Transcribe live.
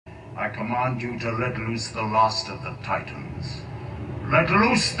I command you to let loose the last of the Titans. Let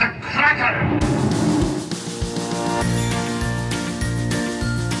loose the Kraken!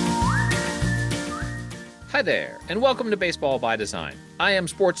 Hi there, and welcome to Baseball by Design. I am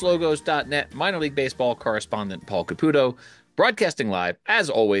SportsLogos.net minor league baseball correspondent Paul Caputo, broadcasting live, as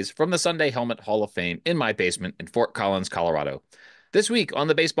always, from the Sunday Helmet Hall of Fame in my basement in Fort Collins, Colorado. This week on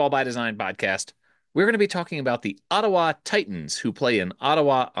the Baseball by Design podcast, we're going to be talking about the Ottawa Titans, who play in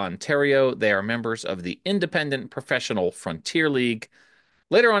Ottawa, Ontario. They are members of the Independent Professional Frontier League.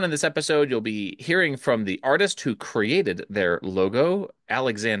 Later on in this episode, you'll be hearing from the artist who created their logo,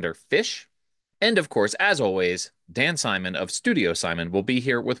 Alexander Fish. And of course, as always, Dan Simon of Studio Simon will be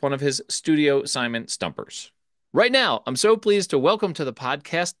here with one of his Studio Simon stumpers. Right now, I'm so pleased to welcome to the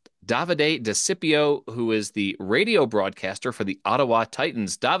podcast Davide DeCipio, who is the radio broadcaster for the Ottawa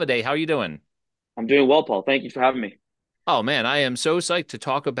Titans. Davide, how are you doing? I'm doing well, Paul. Thank you for having me. Oh man, I am so psyched to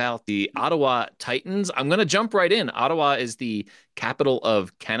talk about the Ottawa Titans. I'm going to jump right in. Ottawa is the capital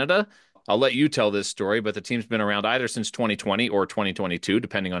of Canada. I'll let you tell this story, but the team's been around either since 2020 or 2022,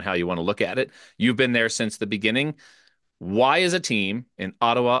 depending on how you want to look at it. You've been there since the beginning. Why is a team in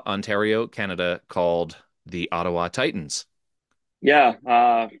Ottawa, Ontario, Canada called the Ottawa Titans? Yeah,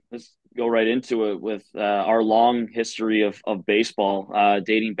 let's go right into it with our long history of baseball,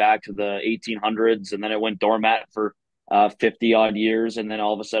 dating back to the 1800s, and then it went dormant for 50 odd years, and then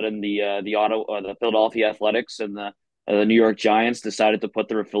all of a sudden the Philadelphia Athletics and the New York Giants decided to put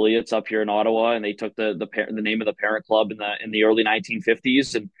their affiliates up here in Ottawa, and they took the name of the parent club in the early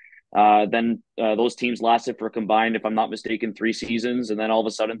 1950s, and then those teams lasted for a combined, if I'm not mistaken, 3 seasons, and then all of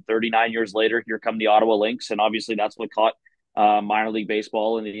a sudden, 39 years later, here come the Ottawa Lynx, and obviously that's what caught minor league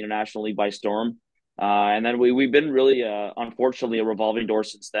baseball and the International League by storm. And then we've been really, unfortunately, a revolving door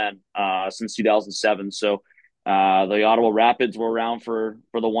since then, since 2007. So the Ottawa Rapids were around for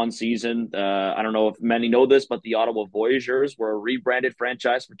the one season. I don't know if many know this, but the Ottawa Voyageurs were a rebranded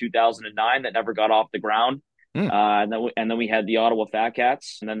franchise for 2009 that never got off the ground. Hmm. And then we had the Ottawa Fat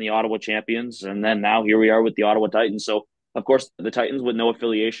Cats, and then the Ottawa Champions, and then now here we are with the Ottawa Titans. So of course the Titans with no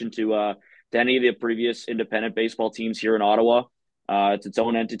affiliation to any of the previous independent baseball teams here in Ottawa. It's its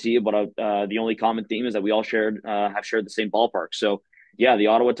own entity, but the only common theme is that we all have shared the same ballpark. So yeah, the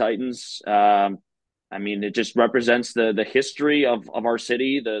Ottawa Titans. I mean, it just represents the history of our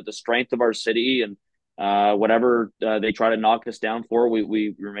city, the strength of our city, and whatever they try to knock us down for,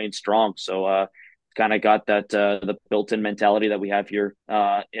 we remain strong. So kind of got that the built-in mentality that we have here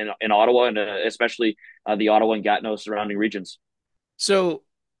in Ottawa, and especially the Ottawa and Gatineau surrounding regions. So,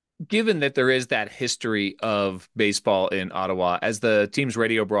 given that there is that history of baseball in Ottawa, as the team's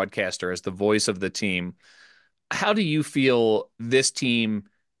radio broadcaster, as the voice of the team, how do you feel this team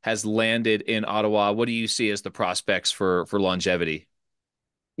has landed in Ottawa? What do you see as the prospects for longevity?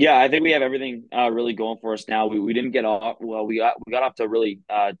 Yeah, I think we have everything really going for us now. We didn't get off well. We got off to a really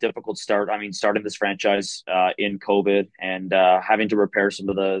difficult start. I mean, starting this franchise in COVID and having to repair some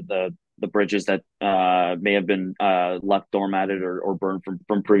of the bridges that may have been left dormant or burned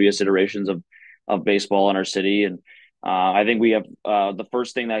from previous iterations of baseball in our city. And I think we have the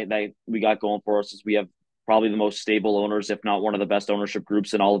first thing that we got going for us is we have probably the most stable owners, if not one of the best ownership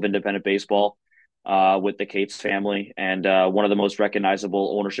groups in all of independent baseball, with the Cates family, and one of the most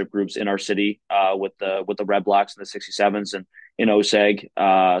recognizable ownership groups in our city, with the Red Blacks and the 67s and in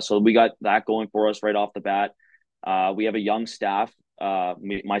OSEG. So we got that going for us right off the bat. We have a young staff,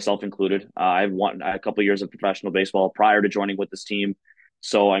 myself included. I've won a couple of years of professional baseball prior to joining with this team.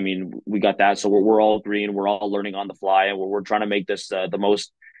 So, I mean, we got that. So we're all green. We're all learning on the fly, and we're trying to make this the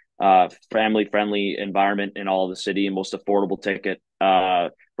most family friendly environment in all of the city and most affordable ticket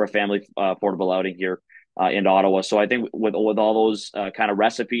for a family portable outing here in Ottawa. So I think with all those kind of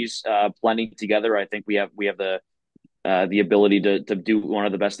recipes blending together, I think we have the ability to do one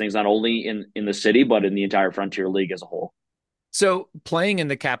of the best things, not only in the city, but in the entire Frontier League as a whole. So, playing in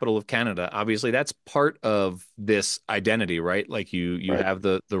the capital of Canada, obviously that's part of this identity, right? Like you Right. have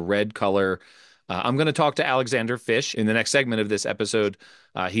the red color. I'm going to talk to Alexander Fish in the next segment of this episode.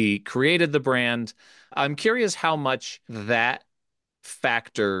 He created the brand. I'm curious how much that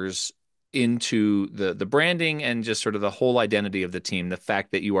factors into the branding and just sort of the whole identity of the team. The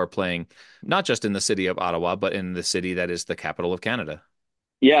fact that you are playing not just in the city of Ottawa, but in the city that is the capital of Canada.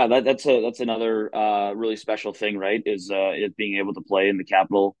 Yeah, that's another really special thing, right? Is being able to play in the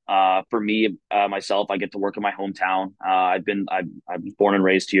capital. For me, myself, I get to work in my hometown. I was born and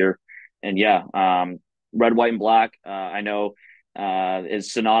raised here, and yeah, red, white, and black. I know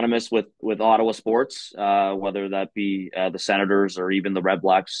is synonymous with Ottawa sports, whether that be the Senators or even the Red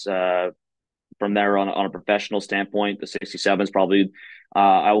Blacks from there on a professional standpoint, the 67 is probably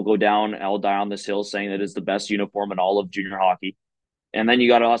I will go down, I will die on this hill saying that it's the best uniform in all of junior hockey. And then you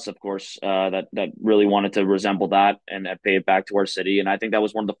got us, of course, that really wanted to resemble that and pay it back to our city. And I think that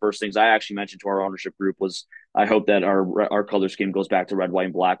was one of the first things I actually mentioned to our ownership group was I hope that our color scheme goes back to red, white,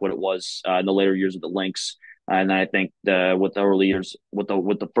 and black, what it was in the later years of the Lynx. And then I think with the early years, with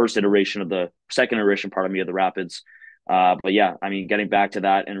the first iteration of the second iteration, pardon me, of the Rapids. But yeah, I mean, getting back to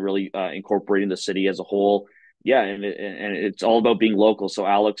that and really incorporating the city as a whole. Yeah, and it's all about being local. So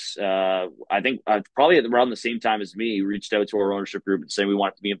Alex, I think probably around the same time as me, reached out to our ownership group and saying we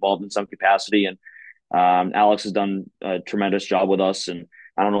want to be involved in some capacity. And Alex has done a tremendous job with us. And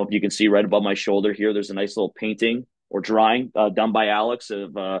I don't know if you can see right above my shoulder here, there's a nice little painting or drawing done by Alex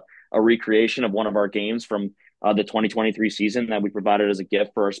of a recreation of one of our games from the 2023 season that we provided as a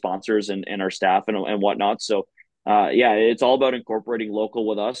gift for our sponsors and our staff and whatnot. So yeah, it's all about incorporating local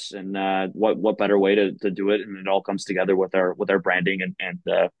with us, and what better way to do it? And it all comes together with our branding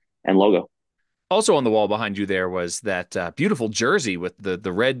and logo. Also on the wall behind you there was that beautiful jersey with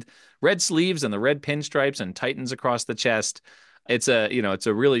the red sleeves and the red pinstripes and Titans across the chest. It's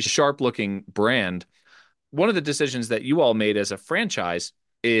a really sharp looking brand. One of the decisions that you all made as a franchise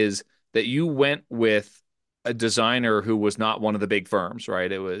is that you went with a designer who was not one of the big firms,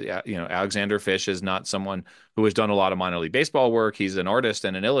 right? It was, Alexander Fish is not someone who has done a lot of minor league baseball work. He's an artist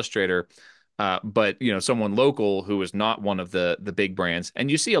and an illustrator, but someone local who is not one of the big brands. And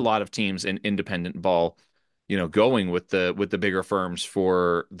you see a lot of teams in independent ball, going with the bigger firms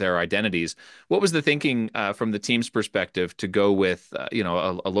for their identities. What was the thinking from the team's perspective to go with a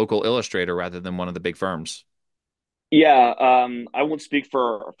local illustrator rather than one of the big firms? Yeah, I won't speak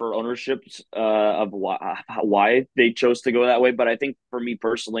for ownerships of why they chose to go that way, but I think for me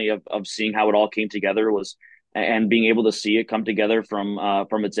personally, of seeing how it all came together was, and being able to see it come together from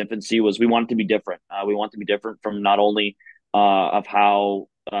its infancy was we want it to be different. We want to be different from not only of how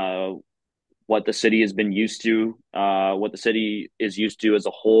what the city has been used to, what the city is used to as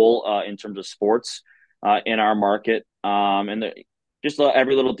a whole in terms of sports in our market, just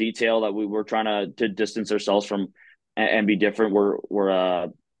every little detail that we were trying to distance ourselves from and be different. We're a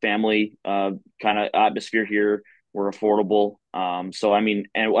family kind of atmosphere here. We're affordable. So I mean,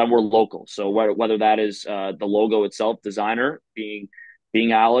 and we're local. So whether that is the logo itself, designer being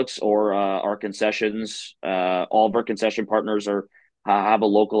Alex, or our concessions, all of our concession partners have a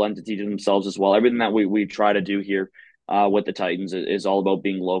local entity to themselves as well. Everything that we try to do here with the Titans is all about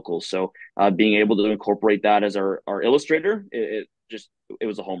being local. So being able to incorporate that as our illustrator, it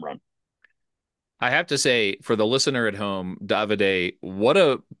was a home run. I have to say, for the listener at home, Davide, what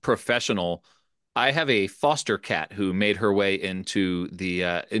a professional. I have a foster cat who made her way into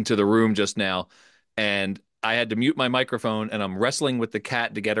the room just now, and I had to mute my microphone, and I'm wrestling with the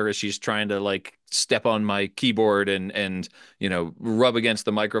cat to get her as she's trying to like step on my keyboard and rub against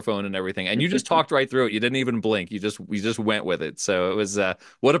the microphone and everything. And you just talked right through it. You didn't even blink. You just went with it. So it was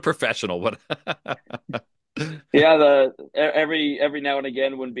what a professional. What Yeah, the every now and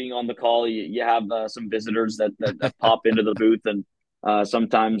again when being on the call, you have some visitors that pop into the booth, and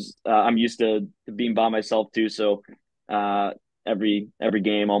sometimes I'm used to being by myself too. So uh, every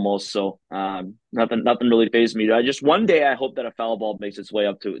game almost. So nothing really fazed me. I just one day I hope that a foul ball makes its way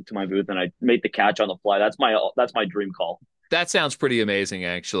up to my booth and I make the catch on the fly. That's my dream call. That sounds pretty amazing,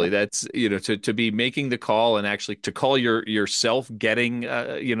 actually. That's, to be making the call and actually to call yourself getting,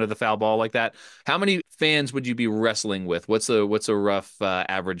 the foul ball like that. How many fans would you be wrestling with? What's a rough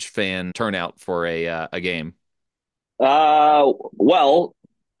average fan turnout for a game? Well,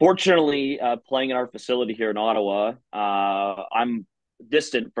 fortunately, playing in our facility here in Ottawa, I'm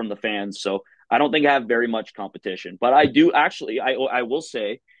distant from the fans, so I don't think I have very much competition. But I do actually, I will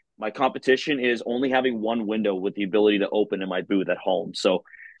say, my competition is only having one window with the ability to open in my booth at home. So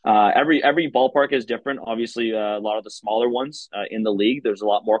every ballpark is different. Obviously, a lot of the smaller ones in the league, there's a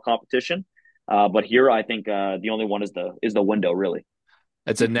lot more competition. But here, I think the only one is the window, really.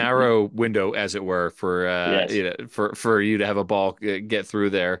 It's a narrow window, as it were, for Yes. for you to have a ball get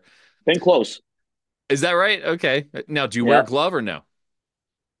through there. Been close. Is that right? Okay. Now, do you wear a Yeah. glove or no?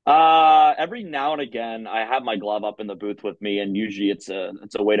 Every now and again, I have my glove up in the booth with me, and usually it's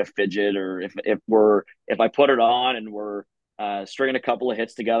a way to fidget, or if I put it on and we're stringing a couple of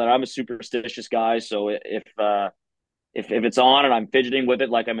hits together. I'm a superstitious guy, so if it's on and I'm fidgeting with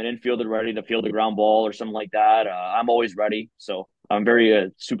it like I'm an infielder ready to field a ground ball or something like that, I'm always ready. So I'm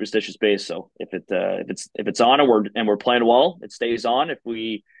very superstitious based. So if it's on and we're playing well, it stays on. If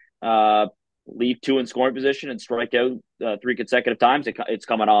we uh, leave two in scoring position and strike out three consecutive times, it's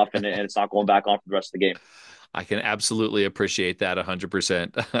coming off and it's not going back on for the rest of the game. I can absolutely appreciate that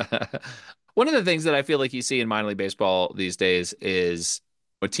 100%. One of the things that I feel like you see in minor league baseball these days is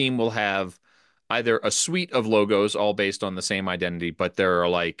a team will have either a suite of logos all based on the same identity, but there are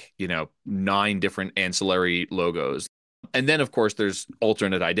like, nine different ancillary logos. And then, of course, there's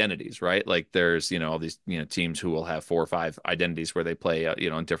alternate identities, right? Like there's, all these, teams who will have four or five identities where they play,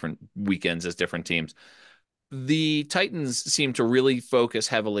 on different weekends as different teams. The Titans seem to really focus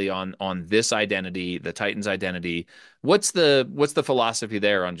heavily on this identity, the Titans identity. What's the philosophy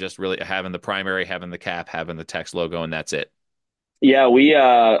there on just really having the primary, having the cap, having the text logo, and that's it? Yeah, we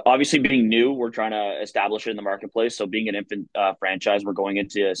obviously being new, we're trying to establish it in the marketplace. So being an infant franchise, we're going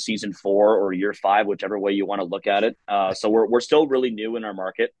into season 4 or year 5, whichever way you want to look at it. So we're still really new in our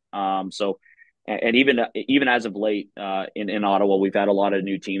market. And even as of late in Ottawa, we've had a lot of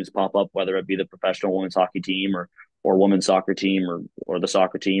new teams pop up, whether it be the professional women's hockey team or women's soccer team or the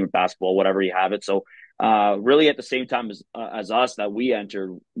soccer team, basketball, whatever you have it. So really at the same time as us that we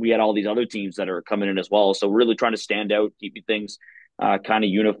entered, we had all these other teams that are coming in as well. So really trying to stand out, keeping things kind of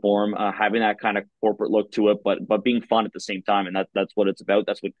uniform, having that kind of corporate look to it, but being fun at the same time, and that's what it's about.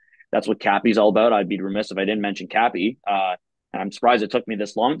 That's what Cappy's all about. I'd be remiss if I didn't mention Cappy. I'm surprised it took me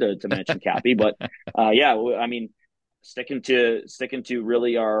this long to mention Cappy, but yeah, I mean, sticking to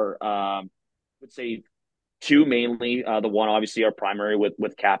really our I would say two mainly. The one obviously our primary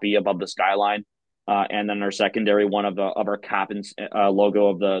with Cappy above the skyline. And then our secondary one of our captain's logo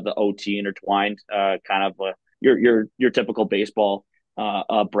of the OT intertwined, kind of your typical baseball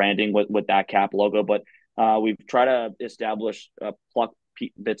branding with that cap logo. But we've tried to establish pluck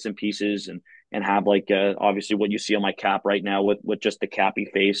bits and pieces and have like obviously what you see on my cap right now with just the Cappy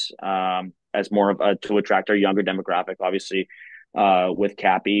face as more of to attract our younger demographic. Obviously, with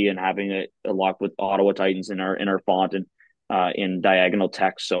Cappy and having a lock with Ottawa Titans in our font and in diagonal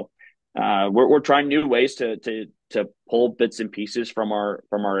text. So we're trying new ways to pull bits and pieces from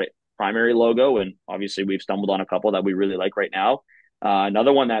our primary logo, and obviously we've stumbled on a couple that we really like right now.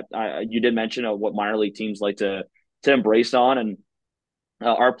 Another one that you did mention what minor league teams like to embrace on, and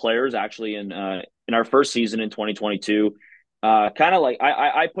our players actually in our first season in 2022, kind of like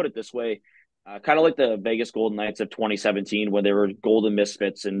I put it this way. Kind of like the Vegas Golden Knights of 2017, when they were golden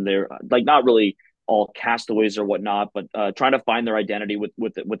misfits and they're like not really all castaways or whatnot, but trying to find their identity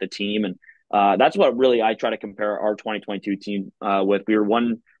with the team, and that's what really I try to compare our 2022 team with. We were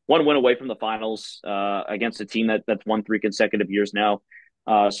one win away from the finals against a team that's won 3 consecutive years now.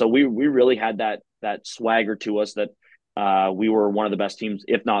 So we really had that swagger to us that we were one of the best teams,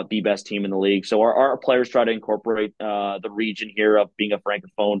 if not the best team in the league. So our players try to incorporate the region here of being a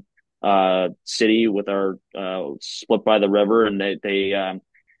francophone city with our split by the river, and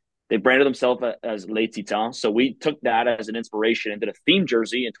they branded themselves as Les Titans. So we took that as an inspiration and did a theme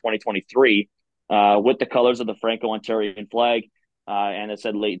jersey in 2023 with the colors of the Franco-Ontarian flag, and it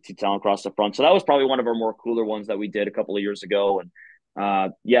said Les Titans across the front. So that was probably one of our more cooler ones that we did a couple of years ago.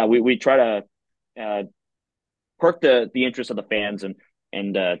 And yeah, we try to perk the interest of the fans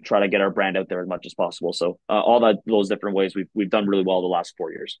and try to get our brand out there as much as possible. So all those different ways we've done really well the last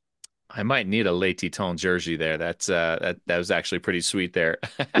 4 years. I might need a Late Tone jersey there. That was actually pretty sweet there.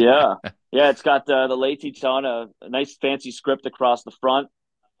 Yeah, yeah, it's got the late Teton, a nice fancy script across the front.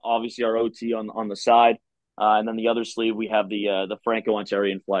 Obviously, our OT on the side, and then the other sleeve we have the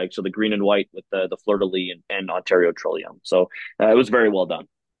Franco-Ontarian flag, so the green and white with the fleur de lis and Ontario Trillium. So it was very well done.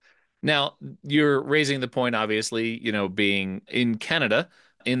 Now, you're raising the point, obviously, being in Canada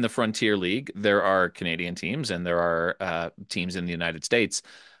in the Frontier League, there are Canadian teams and there are teams in the United States.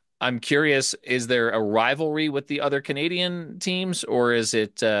 I'm curious, is there a rivalry with the other Canadian teams, or is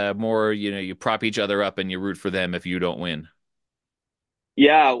it more, you prop each other up and you root for them if you don't win?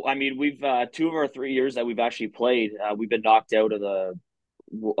 Yeah, I mean, we've 2 of our 3 years that we've actually played, we've been knocked out of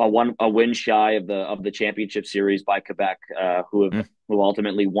a win shy of the championship series by Quebec, Mm. who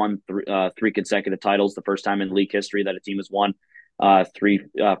ultimately won 3 consecutive titles, the first time in league history that a team has won three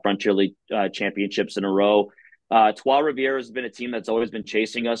Frontier League championships in a row. Trois Rivières has been a team that's always been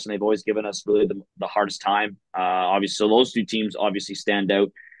chasing us, and they've always given us really the hardest time. Obviously, so those two teams obviously stand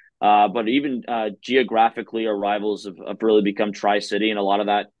out. But even geographically, our rivals have really become Tri-City, and a lot of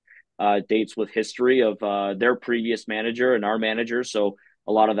that dates with history of their previous manager and our manager. So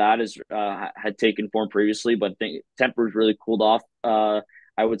a lot of that is had taken form previously, but tempers really cooled off.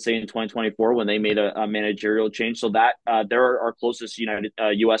 I would say in 2024 when they made a managerial change. So that they're our closest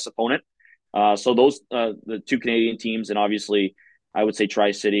U.S. opponent. So those the two Canadian teams, and obviously I would say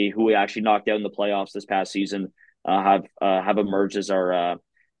Tri-City, who we actually knocked out in the playoffs this past season, have emerged as our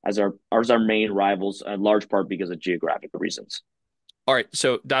main rivals, in large part because of geographic reasons. All right,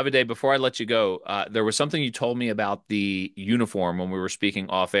 so Davide, before I let you go, there was something you told me about the uniform when we were speaking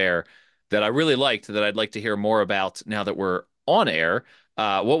off air that I really liked that I'd like to hear more about now that we're on air.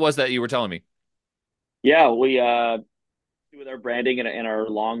 What was that you were telling me? Yeah, we with our branding and our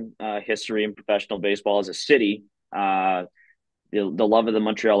long history in professional baseball as a city, the love of the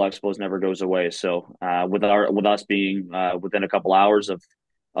Montreal Expos never goes away. So with us being within a couple hours of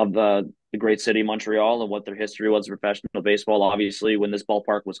the great city of Montreal and what their history was in professional baseball, obviously when this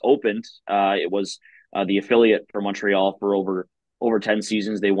ballpark was opened, it was the affiliate for Montreal for over 10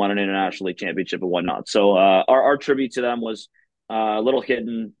 seasons. They won an international league championship and whatnot. So our tribute to them was a little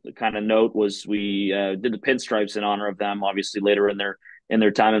hidden kind of note was we did the pinstripes in honor of them. Obviously, later in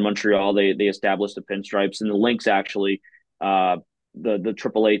their time in Montreal, they established the pinstripes, and the Lynx actually uh, the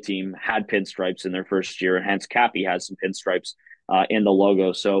AAA team had pinstripes in their first year, and hence Cappy has some pinstripes in the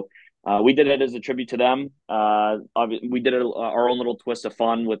logo. So we did it as a tribute to them. We did it our own little twist of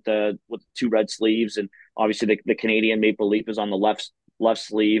fun with the two red sleeves, and obviously the Canadian maple leaf is on the left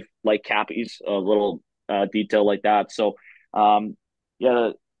sleeve, like Cappy's, a little detail like that. So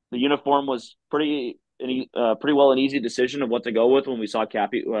yeah, the uniform was pretty well an easy decision of what to go with when we saw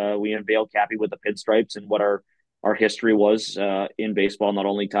Cappy. We unveiled Cappy with the pinstripes and what our history was in baseball. Not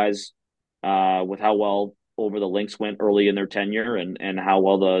only ties with how well over the Lynx went early in their tenure and how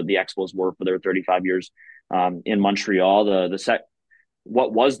well the Expos were for their 35 years in Montreal. The set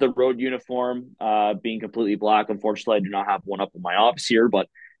what was the road uniform being completely black. Unfortunately, I do not have one up in my office here, but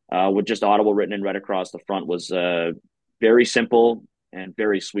with just Ottawa written in red across the front was very simple and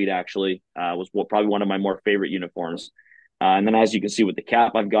very sweet. Actually, was probably one of my more favorite uniforms. And then, as you can see with the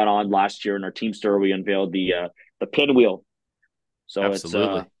cap I've got on last year in our team store, we unveiled the pinwheel. So it's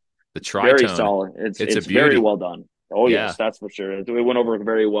Absolutely. The very tritone. solid. It's a It's very beauty. well done. Oh Yeah. yes, that's for sure. It went over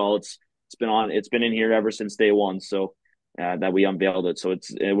very well. It's been in here ever since day one. So that we unveiled it. So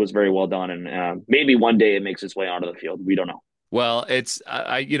it was very well done, and maybe one day it makes its way onto the field. We don't know. Well, it's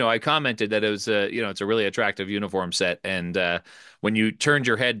I commented that it was it's a really attractive uniform set, and when you turned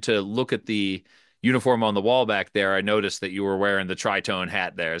your head to look at the uniform on the wall back there, I noticed that you were wearing the tritone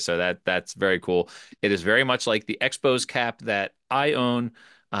hat there, so that's very cool. It is very much like the Expos cap that I own.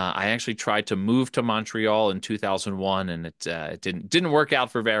 I actually tried to move to Montreal in 2001, and it didn't work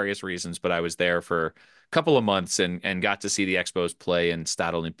out for various reasons, but I was there for a couple of months and got to see the Expos play in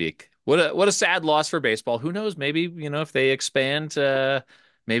Stade Olympique. What a sad loss for baseball. Who knows? Maybe, if they expand,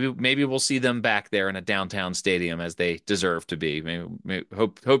 maybe we'll see them back there in a downtown stadium as they deserve to be. Maybe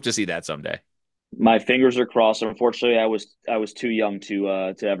hope to see that someday. My fingers are crossed. Unfortunately, I was too young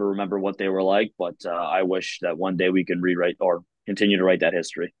to ever remember what they were like, but I wish that one day we can rewrite or continue to write that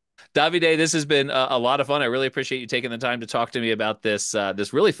history. Davide, this has been a lot of fun. I really appreciate you taking the time to talk to me about this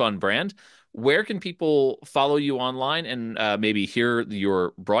really fun brand. Where can people follow you online and maybe hear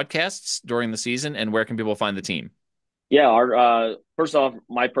your broadcasts during the season? And where can people find the team? Yeah, our first off,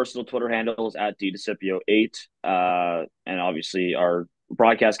 my personal Twitter handle is at @ddecipio8, and obviously our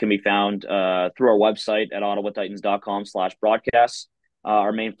broadcast can be found through our website at ottawatitans.com/broadcasts.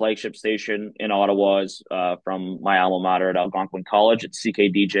 Our main flagship station in Ottawa is from my alma mater at Algonquin College at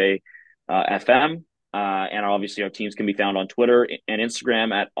CKDJ FM, and obviously our teams can be found on Twitter and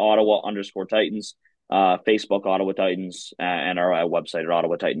Instagram at Ottawa_Titans, Facebook Ottawa Titans, and our website at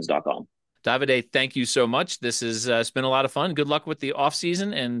ottawatitans.com. Davide, thank you so much. This has it's been a lot of fun. Good luck with the off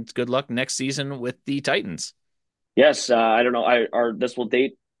season and good luck next season with the Titans. Yes, I don't know. This will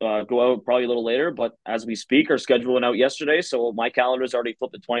date go out probably a little later, but as we speak, our schedule went out yesterday, so my calendar's already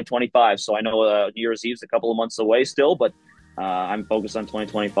flipped to 2025. So I know New Year's Eve's a couple of months away still, but I'm focused on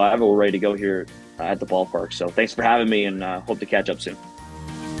 2025, and we're ready to go here at the ballpark. So thanks for having me, and hope to catch up soon.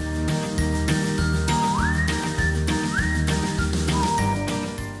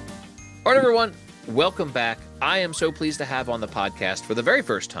 All right, everyone, welcome back. I am so pleased to have on the podcast for the very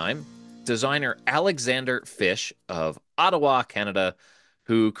first time designer Alexander Fish of Ottawa, Canada,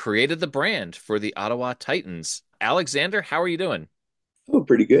 who created the brand for the Ottawa Titans. Alexander, how are you doing? Oh,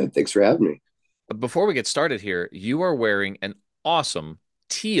 pretty good. Thanks for having me. Before we get started here, you are wearing an awesome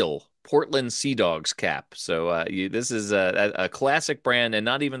teal Portland Sea Dogs cap. So this is a classic brand and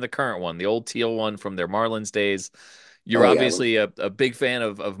not even the current one, the old teal one from their Marlins days. You're Oh yeah. obviously a big fan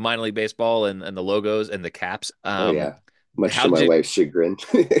of minor league baseball and the logos and the caps. Oh yeah. Much How to my did you? wife's chagrin.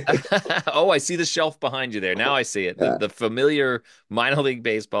 Oh, I see the shelf behind you there. Now I see it. The Yeah. the familiar minor league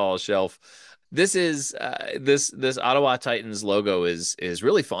baseball shelf. This is this Ottawa Titans logo is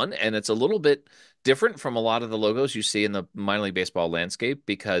really fun, and it's a little bit different from a lot of the logos you see in the minor league baseball landscape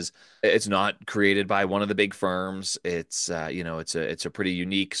because it's not created by one of the big firms. It's it's a pretty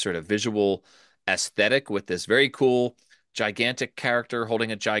unique sort of visual aesthetic with this very cool gigantic character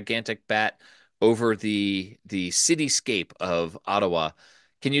holding a gigantic bat over the cityscape of Ottawa.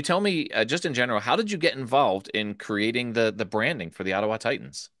 Can you tell me, just in general, how did you get involved in creating the branding for the Ottawa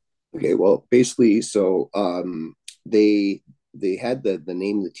Titans? Okay, well, basically, so they had the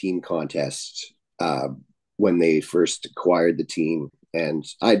name of the team contest when they first acquired the team, and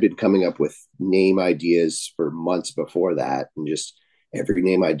I'd been coming up with name ideas for months before that, and just every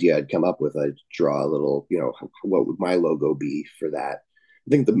name idea I'd come up with, I'd draw a little, what would my logo be for that? I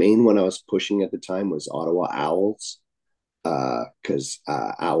think the main one I was pushing at the time was Ottawa Owls, because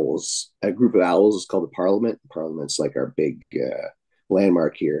owls, a group of owls is called the Parliament. Parliament's like our big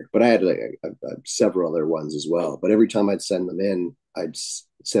landmark here. But I had like several other ones as well. But every time I'd send them in, I'd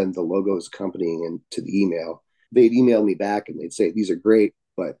send the logos accompanying into the email. They'd email me back and they'd say, these are great,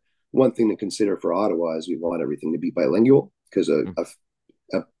 but one thing to consider for Ottawa is we want everything to be bilingual, because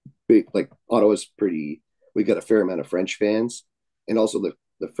a big, like, Ottawa's pretty, we got a fair amount of French fans, and also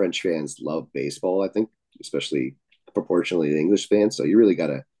the French fans love baseball, I think, especially proportionally to English fans. So you really got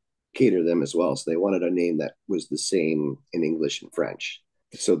to cater them as well. So they wanted a name that was the same in English and French.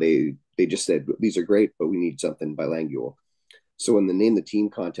 So they just said, these are great, but we need something bilingual. So when the Name the Team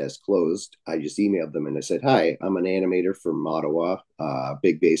contest closed, I just emailed them and I said, hi, I'm an animator from Ottawa,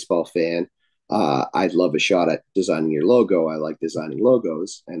 big baseball fan. I'd love a shot at designing your logo. I like designing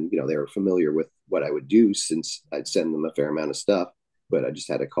logos. And, they were familiar with what I would do since I'd send them a fair amount of stuff. But I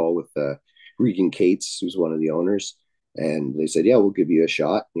just had a call with Regan Cates, who's one of the owners. And they said, yeah, we'll give you a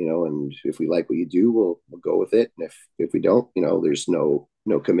shot, and if we like what you do, we'll go with it. And if we don't, there's no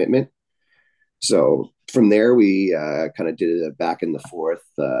commitment. So from there, we kind of did it back and forth,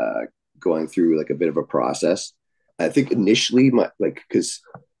 going through like a bit of a process. I think initially, because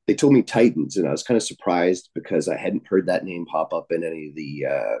they told me Titans, and I was kind of surprised because I hadn't heard that name pop up in any of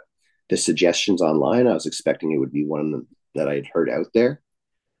the suggestions online. I was expecting it would be one of them that I'd heard out there.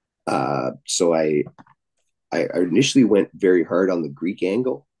 So I initially went very hard on the Greek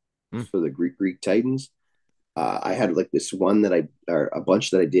angle for the Greek Titans. I had like this one or a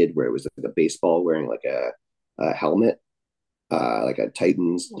bunch that I did where it was like a baseball wearing like a helmet, like a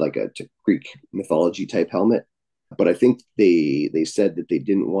Titans, like a Greek mythology type helmet. But I think they said that they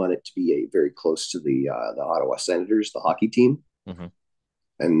didn't want it to be very close to the Ottawa Senators, the hockey team. Mm-hmm.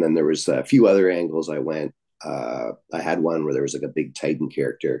 And then there was a few other angles I went. I had one where there was like a big Titan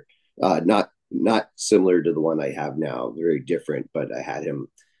character, not similar to the one I have now, very different, but I had him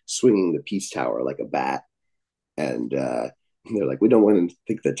swinging the Peace Tower like a bat. And they're like, we don't want to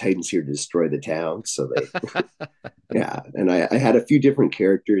think the Titans here to destroy the town. So they, yeah. And I had a few different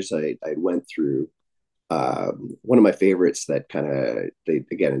characters I went through. One of my favorites that kind of,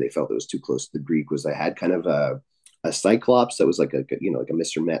 they felt it was too close to the Greek, was I had kind of a Cyclops that was like like a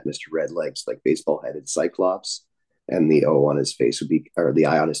Mr. Met, Mr. Red Legs, like baseball headed Cyclops. And the O on his face would be, or the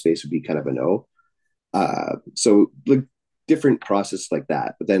I on his face would be kind of an O. So like different process like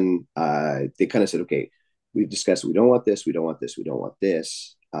that. But then they kind of said, okay, we've discussed, we don't want this, we don't want this, we don't want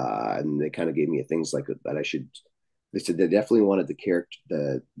this. And they kind of gave me things like that they said they definitely wanted the character,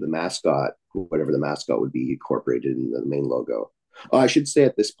 the mascot, whatever the mascot would be, incorporated in the main logo. I should say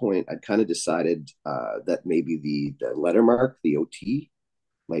at this point, I'd kind of decided that maybe the letter mark, the OT,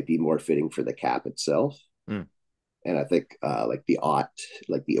 might be more fitting for the cap itself. Mm. And I think like the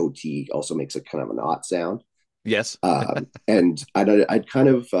OT also makes a kind of an OT sound. Yes. And I'd kind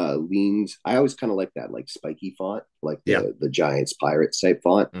of leaned, I always kind of like that, like spiky font, like the Giants Pirates type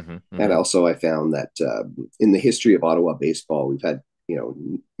font. Mm-hmm, mm-hmm. And also I found that in the history of Ottawa baseball, we've had,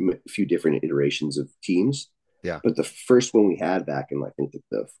 a few different iterations of teams. Yeah. But the first one we had back in, I think,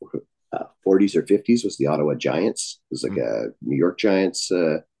 the 40s or 50s was the Ottawa Giants. It was like a New York Giants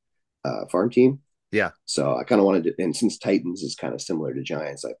farm team. Yeah. So I kind of wanted to, and since Titans is kind of similar to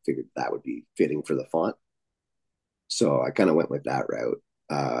Giants, I figured that would be fitting for the font. So I kind of went with that route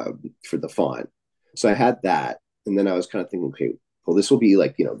for the font. So I had that. And then I was kind of thinking, okay, well, this will be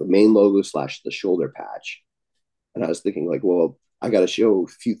like, the main logo / the shoulder patch. And I was thinking like, well, I got to show a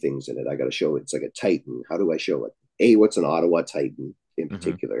few things in it. I got to show it's like a Titan. How do I show it? What's an Ottawa Titan in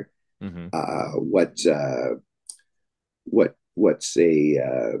particular? Mm-hmm. What's a,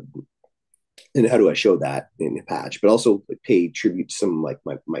 and how do I show that in a patch, but also like pay tribute to some like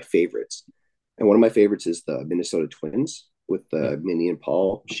my favorites. And one of my favorites is the Minnesota Twins with Minnie and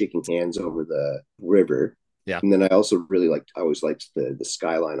Paul shaking hands over the river. Yeah. And then I also I always liked the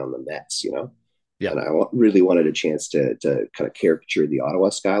skyline on the Mets, Yeah. And I really wanted a chance to kind of caricature the Ottawa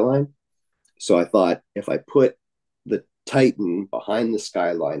skyline. So I thought if I put the Titan behind the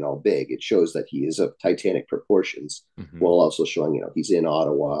skyline all big, it shows that he is of Titanic proportions, while also showing, he's in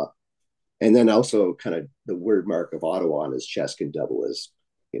Ottawa. And then also kind of the word mark of Ottawa on his chest can double as,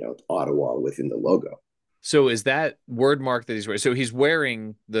 Ottawa within the logo. So is that word mark that he's wearing? So he's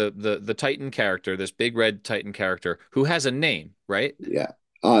wearing the Titan character, this big red Titan character who has a name, right? Yeah.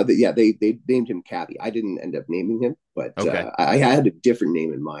 They named him Cappy. I didn't end up naming him, but Okay. I had a different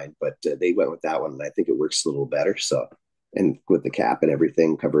name in mind, but they went with that one, and I think it works a little better. So, and with the cap and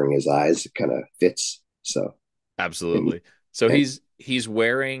everything covering his eyes, it kind of fits. So, and, Absolutely. So and he's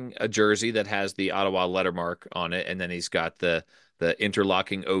wearing a jersey that has the Ottawa letter mark on it, and then he's got the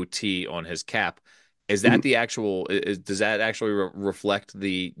interlocking OT on his cap. Is that the actual? Does that actually reflect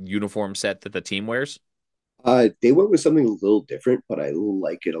the uniform set that the team wears? they went with something a little different, but I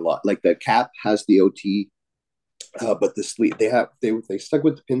like it a lot. Like the cap has the OT, but the sleeve they stuck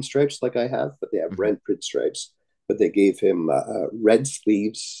with the pinstripes like I have, but they have Mhm. red pinstripes. But they gave him red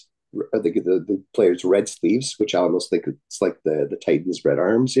sleeves. The players red sleeves, which I almost think it's like the Titans' red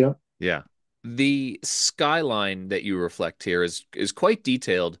arms. You know. Yeah. The skyline that you reflect here is quite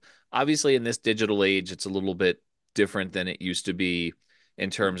detailed. Obviously, in this digital age, it's a little bit different than it used to be in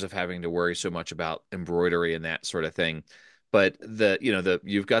terms of having to worry so much about embroidery and that sort of thing. But the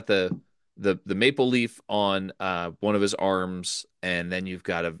you've got the maple leaf on one of his arms, and then you've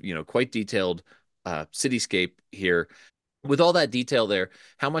got a quite detailed cityscape here. With all that detail there,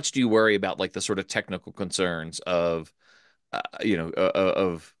 how much do you worry about like the sort of technical concerns of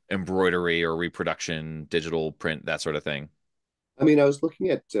of embroidery or reproduction, digital print, that sort of thing? I mean, I was looking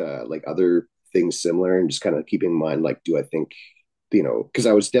at like other things similar and just kind of keeping in mind, like, do I think, because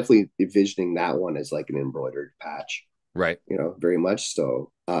I was definitely envisioning that one as like an embroidered patch, Right. very much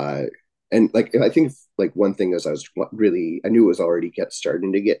so. And like, I think like one thing is I knew it was already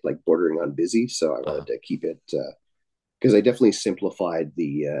starting to get like bordering on busy. So I Uh, wanted to keep it, because I definitely simplified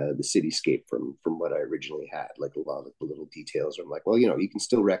the cityscape from what I originally had. Like a lot of the little details. Where I'm like, well, you can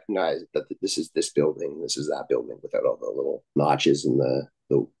still recognize that this is this building, this is that building, without all the little notches and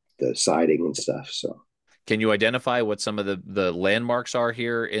the siding and stuff. So can you identify what some of the landmarks are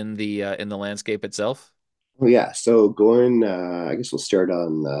here in the landscape itself? well, yeah. So going, I guess we'll start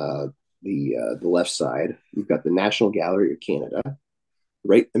on the left side. You've got the National Gallery of Canada.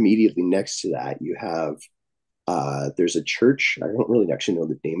 Right immediately next to that, you have there's a church. I don't really actually know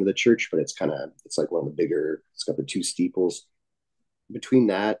the name of the church, but it's like one of the bigger. It's got the two steeples. Between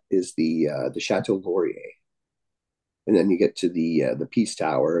that is the Chateau Laurier, and then you get to the Peace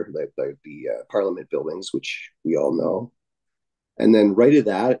Tower, the Parliament buildings, which we all know. And then right of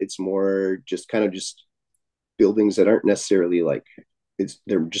that, it's more just kind of just buildings that aren't necessarily like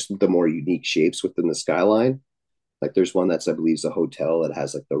they're just the more unique shapes within the skyline. Like there's one that's I believe is a hotel that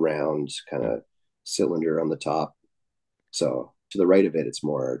has like the round kind of cylinder on the top. So to the right of it, it's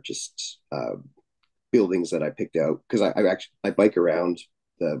more just buildings that I picked out because I bike around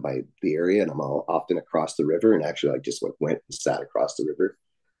the area and I'm all often across the river and actually like just went and sat across the river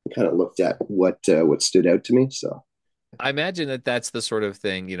and kind of looked at what stood out to me. So I imagine that that's the sort of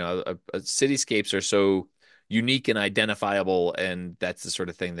thing, cityscapes are so unique and identifiable, and that's the sort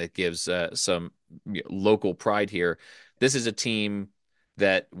of thing that gives some local pride here. This is a team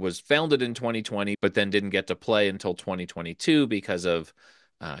that was founded in 2020, but then didn't get to play until 2022 because of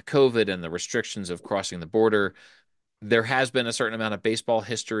COVID and the restrictions of crossing the border. There has been a certain amount of baseball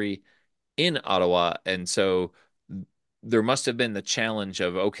history in Ottawa, and so there must have been the challenge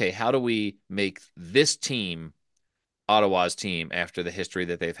of, okay, how do we make this team Ottawa's team after the history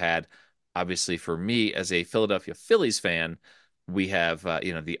that they've had? Obviously, for me as a Philadelphia Phillies fan, we have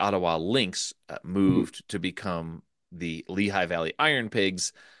the Ottawa Lynx moved to become the Lehigh Valley Iron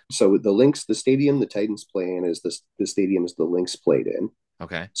Pigs. so the Lynx, the stadium the Titans play in is the stadium is the Lynx played in.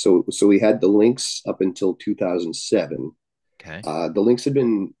 Okay. So we had the Lynx up until 2007. Okay. The Lynx had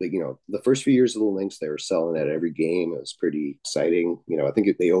been like, the first few years of the Lynx, they were selling at every game. It was pretty exciting. I think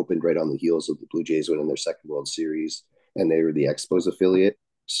they opened right on the heels of the Blue Jays winning their second World Series, and they were the Expos affiliate.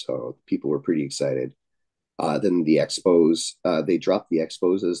 So people were pretty excited. Then the Expos, they dropped the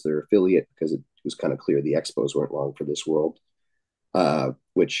Expos as their affiliate because it was kind of clear the Expos weren't long for this world,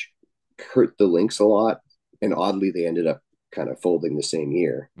 which hurt the Lynx a lot. And oddly, they ended up kind of folding the same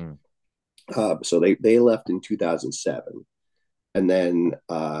year. Mm. So they left in 2007. And then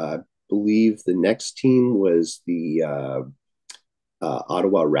I believe the next team was the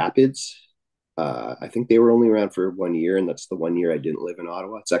Ottawa Rapids. I think they were only around for 1 year, and that's the 1 year I didn't live in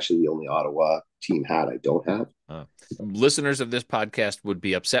Ottawa. It's actually the only Ottawa team hat I don't have. Listeners of this podcast would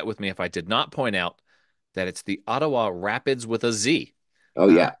be upset with me if I did not point out that it's the Ottawa Rapids with a Z. Oh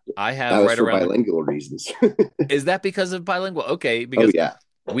yeah, I that have was right for around bilingual reasons. Is that because of bilingual? Okay, Oh because yeah.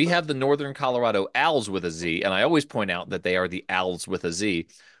 we have the Northern Colorado Owls with a Z, and I always point out that they are the Owls with a Z.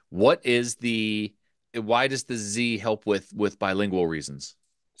 What is why does the Z help with bilingual reasons?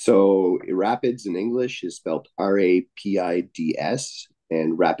 So Rapids in English is spelled Rapids,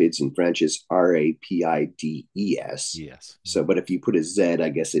 and Rapids in French is Rapides. Yes. So, but if you put a Z, I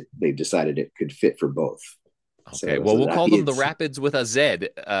guess they decided it could fit for both. Okay, So it's well, a we'll call them the Rapids. Rapids with a Z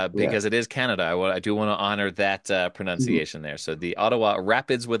Yeah. because it is Canada. I do want to honor that Mhm. pronunciation there. So the Ottawa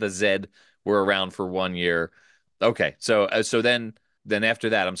Rapids with a Z were around for 1 year. Okay, so then after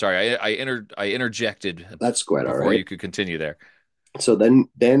that, I'm sorry, I interjected That's quite all before right. you could continue there. So then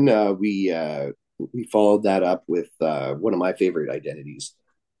we followed that up with one of my favorite identities.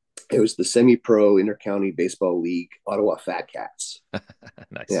 It was the semi-pro intercounty baseball league, Ottawa Fat Cats.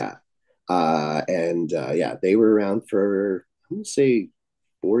 Nice. Yeah, and yeah, they were around for I'm gonna say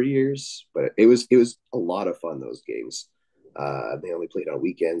 4 years, but it was a lot of fun those games. They only played on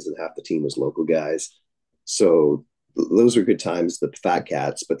weekends, and half the team was local guys. So those are good times. The Fat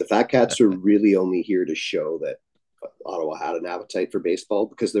Cats, but the Fat Cats are really only here to show that Ottawa had an appetite for baseball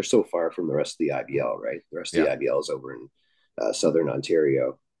because they're so far from the rest of the IBL, right? The rest of Yeah. the IBL is over in southern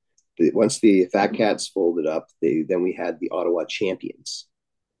Ontario. Once the Fat Cats folded up, then we had the Ottawa Champions,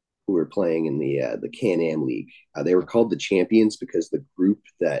 who were playing in the Can-Am League. They were Okay. called the Champions because the group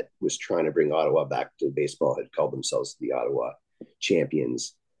that was trying to bring Ottawa back to baseball had called themselves the Ottawa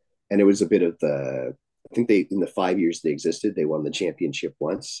Champions. And it was a bit of I think they, in the 5 years they existed, they won the championship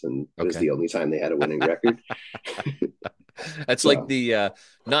once, and it was Okay. the only time they had a winning record. That's like So, the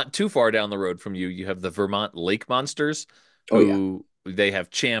not too far down the road from you. You have the Vermont Lake Monsters, oh yeah, who they have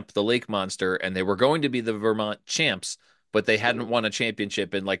Champ, the Lake Monster, and they were going to be the Vermont Champs, but they hadn't won a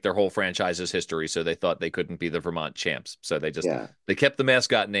championship in like their whole franchise's history, so they thought they couldn't be the Vermont Champs. So yeah. they kept the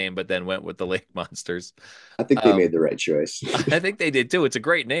mascot name, but then went with the Lake Monsters. I think they made Um, the right choice. I think they did too. It's a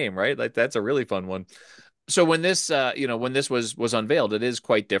great name, right? Like that's a really fun one. So when this when this was unveiled, it is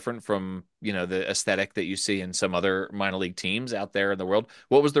quite different from, the aesthetic that you see in some other minor league teams out there in the world.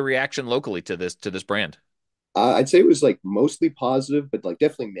 What was the reaction locally to this brand? I'd say it was like mostly positive, but like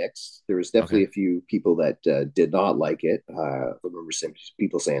definitely mixed. There was Okay. definitely a few people that did not like it. I remember some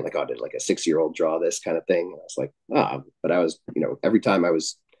people saying like, "Oh, did like a 6-year-old draw this kind of thing?" And I was like, "Ah," but I was, every time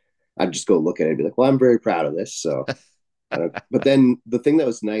I'd just go look at it and be like, "Well, I'm very proud of this." So, but then the thing that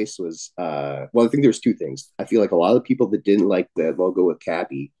was nice was, well, I think there's two things. I feel like a lot of the people that didn't like the logo with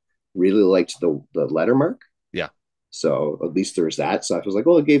Cappy really liked the letter mark. Yeah. So at least there was that. So I was like,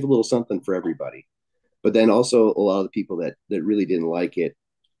 well, it gave a little something for everybody. But then also a lot of the people that really didn't like it,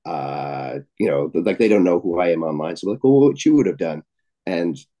 like they don't know who I am online. So I'm like, well, what you would have done?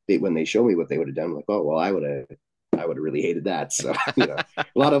 And when they show me what they would have done, I'm like, oh well, I would have really hated that. So a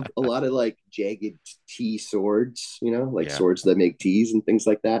lot of like jagged T swords, like Yeah. swords that make T's and things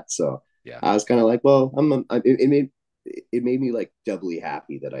like that. So Yeah. I was kind of like, well, it made me like doubly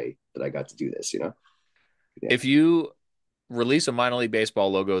happy that I got to do this. Yeah, If you release a minor league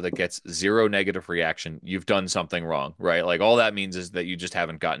baseball logo that gets zero negative reaction, you've done something wrong, right? Like all that means is that you just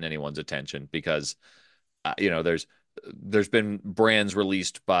haven't gotten anyone's attention because there's been brands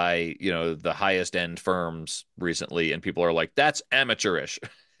released by, the highest end firms recently, and people are like, that's amateurish.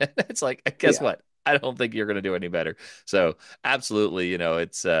 It's like, guess yeah, what? I don't think you're going to do any better. So, absolutely,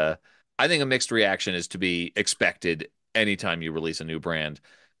 I think a mixed reaction is to be expected anytime you release a new brand.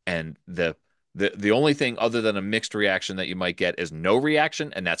 And the only thing other than a mixed reaction that you might get is no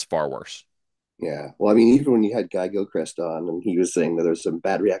reaction, and that's far worse. yeah. Well, I mean, even when you had Guy Gilchrist on and he was saying that there's some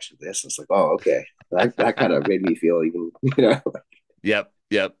bad reaction to this, I was like, oh, okay. That kind of made me feel even, Yep,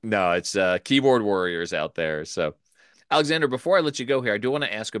 yep. No, it's keyboard warriors out there. So, Alexander, before I let you go here, I do want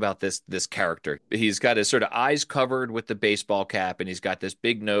to ask about this character. He's got his sort of eyes covered with the baseball cap, and he's got this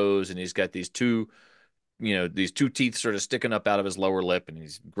big nose, and he's got these two teeth sort of sticking up out of his lower lip, and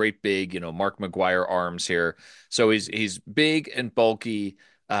he's great big, Mark McGuire arms here. So he's big and bulky.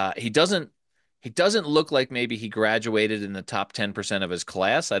 He doesn't look like maybe he graduated in the top 10% of his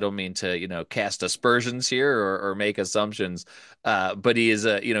class. I don't mean to, cast aspersions here or make assumptions. But he is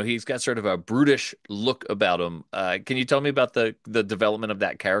he's got sort of a brutish look about him. Can you tell me about the development of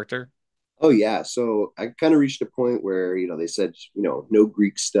that character? oh yeah. So I kind of reached a point where, they said, no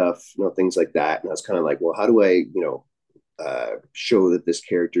Greek stuff, no things like that. And I was kind of like, well, how do I, show that this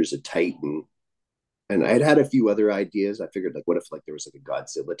character is a Titan? And I had a few other ideas. I figured like, what if like there was like a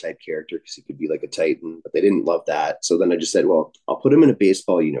Godzilla type character because he could be like a Titan, but they didn't love that. So then I just said, well, I'll put him in a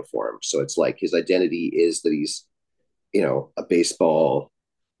baseball uniform. So it's like his identity is that he's, a baseball,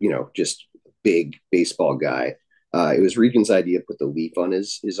 just big baseball guy. It was Regan's idea to put the leaf on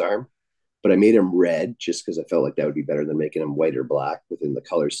his arm, but I made him red just because I felt like that would be better than making him white or black within the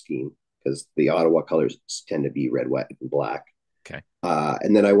color scheme because the Ottawa colors tend to be red, white, and black. Okay.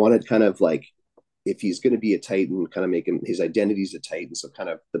 And then I wanted kind of like if he's going to be a Titan, kind of make him his identity's a Titan. So kind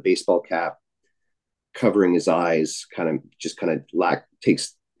of the baseball cap covering his eyes, kind of lack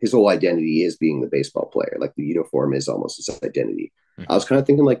takes his whole identity is being the baseball player. Like the uniform is almost his identity. I was kind of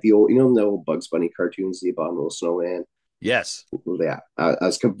thinking like the old, the old Bugs Bunny cartoons, the Abominable Snowman. Yes. Yeah, I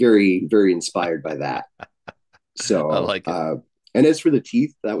was very, very inspired by that. I So, like it. and as for the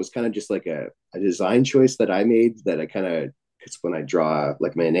teeth, that was kind of just like a design choice that I made that I kind of, it's when I draw,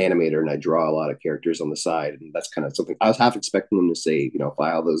 like I'm an animator and I draw a lot of characters on the side. And that's kind of something I was half expecting them to say,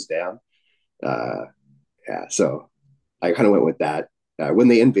 file those down. Uh, yeah, so I kind of went with that. When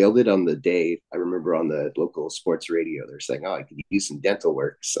they unveiled it on the day, I remember on the local sports radio, they're saying, "Oh, I could use some dental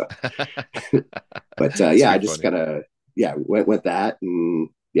work." So, but It's yeah, I very just funny. kind of went with that, and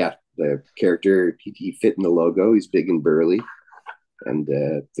yeah, the character he fit in the logo. He's big and burly, and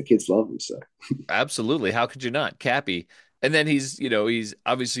the kids love him. So Absolutely. How could you not? Cappy. And then he's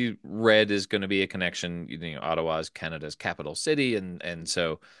obviously red is going to be a connection. Ottawa is Canada's capital city, and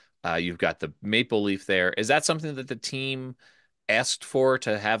so you've got the maple leaf there. Is that something that the team asked for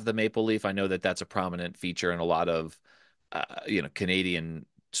to have the maple leaf? I know that that's a prominent feature in a lot of Canadian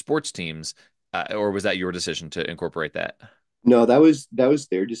sports teams, or was that your decision to incorporate that? no, that was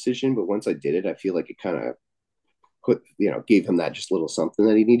their decision. But once I did it, I feel like it kind of gave him that just little something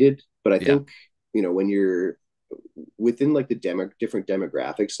that he needed. But I Yeah. think when you're within like the different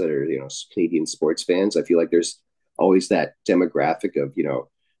demographics that are Canadian sports fans, I feel like there's always that demographic of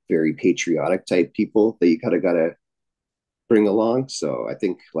very patriotic type people that you kind of gotta bring along. So I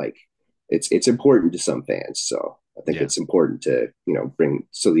think like it's important to some fans. So I think Yeah, it's important to bring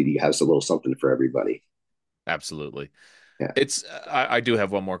so that you have a little something for everybody. absolutely. Yeah. I do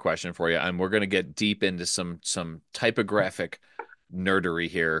have one more question for you, and we're going to get deep into some typographic nerdery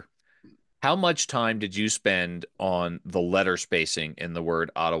here. How much time did you spend on the letter spacing in the word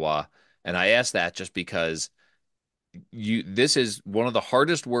Ottawa? And I ask that just because this is one of the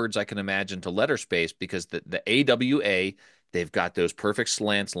hardest words I can imagine to letter space because the AWA, they've got those perfect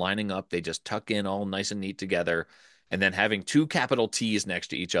slants lining up. They just tuck in all nice and neat together. And then having two capital T's next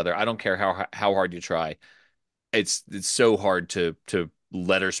to each other. I don't care how hard you try. It's so hard to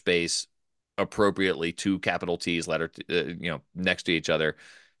letter space appropriately two capital T's next to each other.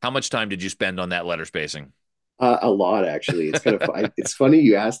 How much time did you spend on that letter spacing? A lot, actually. It's kind of it's funny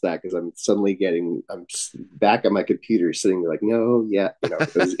you asked that because I'm back at my computer sitting there like, no, yeah,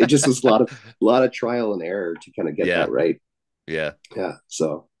 it just was a lot of trial and error to kind of get Yeah, that right. yeah, Yeah.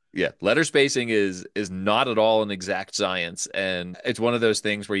 So yeah. Letter spacing is not at all an exact science, and it's one of those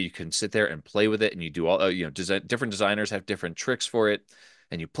things where you can sit there and play with it, and you do all different designers have different tricks for it,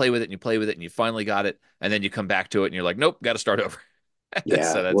 and you play with it and you play with it, and you finally got it, and then you come back to it, and you're like, nope, got to start over. So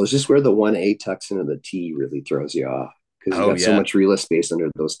yeah, well, that's it's just where the 1A tucks into the T really throws you off because you oh got so yeah. much real space under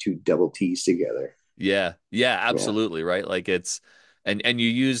those two double T's together. Yeah, yeah, Yeah. absolutely, right? Like it's and you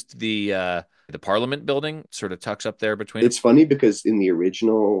used the Parliament building sort of tucks up there between them. It's funny because in the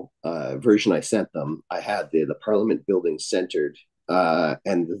original version I sent them, I had the Parliament building centered,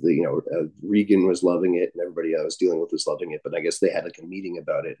 and Regan was loving it, and everybody I was dealing with was loving it. But I guess they had like a meeting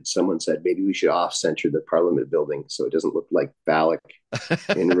about it, and someone said maybe we should off center the Parliament building so it doesn't look like phallic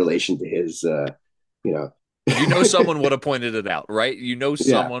in relation to his, you know, Someone would have pointed it out, right? yeah,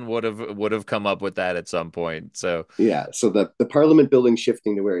 Someone would have come up with that at some point. So, yeah. So the Parliament building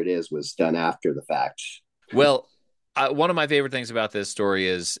shifting to where it is was done after the fact. well, one of my favorite things about this story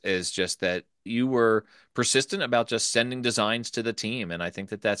is just that you were persistent about just sending designs to the team, and I think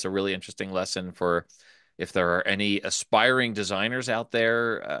that that's a really interesting lesson for if there are any aspiring designers out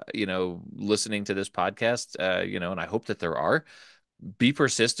there, listening to this podcast, and I hope that there are. Be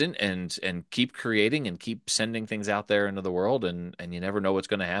persistent and keep creating and keep sending things out there into the world, and you never know what's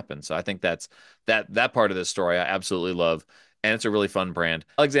going to happen. So I think that part of this story I absolutely love, and it's a really fun brand.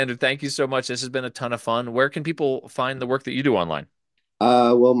 Alexander, thank you so much. This has been a ton of fun. Where can people find the work that you do online?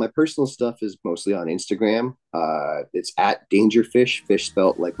 Well, my personal stuff is mostly on Instagram. It's at Dangerfish, fish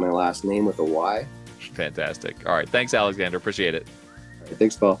spelt like my last name with a Y. Fantastic. All right, thanks, Alexander. Appreciate it. All right,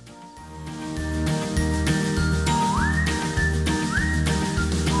 thanks, Paul.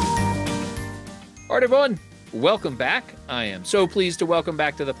 All right, everyone. Welcome back. I am so pleased to welcome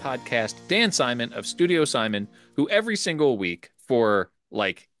back to the podcast Dan Simon of Studio Simon, who every single week for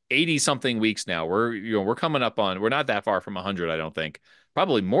like 80 something weeks now, we're coming up on, we're not that far from 100, I don't think.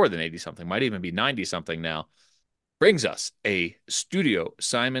 Probably more than 80 something, might even be 90 something now. Brings us a Studio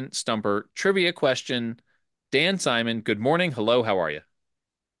Simon Stumper trivia question. Dan Simon, good morning. Hello, how are you?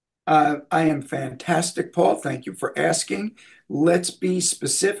 I am fantastic, Paul. Thank you for asking. Let's be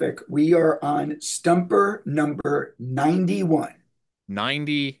specific. We are on Stumper number 91.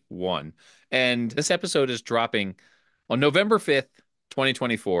 91. And this episode is dropping on November 5th,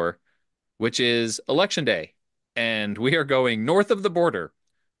 2024, which is Election Day. And we are going north of the border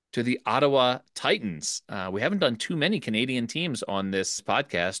to the Ottawa Titans. We haven't done too many Canadian teams on this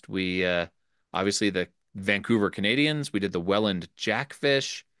podcast. We obviously the Vancouver Canadians, we did the Welland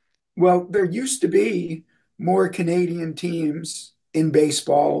Jackfish. Well, there used to be more Canadian teams in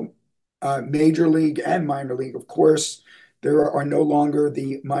baseball, major league and minor league. Of course, there are no longer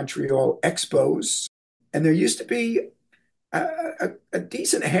the Montreal Expos, and there used to be a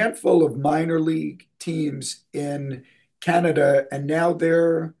decent handful of minor league teams in Canada, and now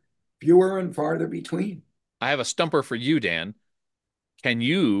they're fewer and farther between. I have a stumper for you, Dan. Can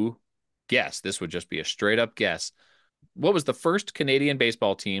you guess? This would just be a straight up guess. What was the first Canadian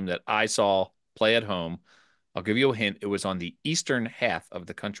baseball team that I saw play at home? I'll give you a hint. It was on the eastern half of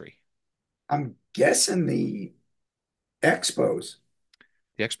the country. I'm guessing the Expos.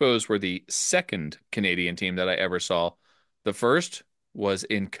 The Expos were the second Canadian team that I ever saw. The first was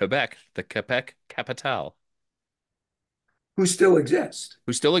in Quebec, the Quebec Capitale, Who still exist,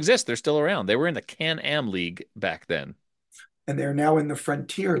 who still exists. They're still around. They were in the Can-Am League back then. and they're now in the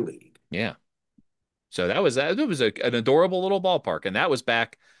Frontier League. Yeah. So that was an adorable little ballpark, and that was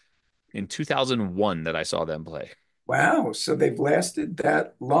back in 2001 that I saw them play. Wow, so they've lasted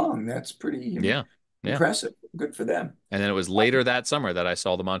that long. That's pretty Yeah. Yeah. impressive. Good for them. And then it was later that summer that I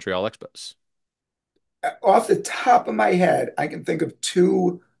saw the Montreal Expos. Off the top of my head, I can think of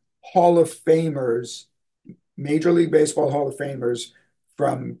two Hall of Famers, Major League Baseball Hall of Famers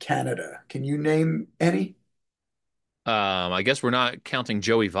from Canada. Can you name any? I guess we're not counting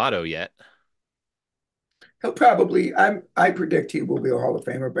Joey Votto yet. He'll probably, I predict he will be a Hall of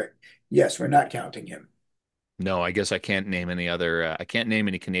Famer, but yes, we're not counting him. No, I guess I can't name any other. I can't name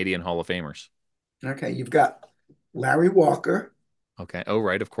any Canadian Hall of Famers. Okay, you've got Larry Walker Okay. Oh,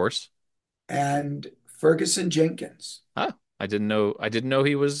 right, of course. and Ferguson Jenkins. Ah, I didn't know. I didn't know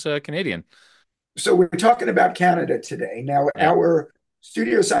he was Canadian. So we're talking about Canada today. Now, Yeah. our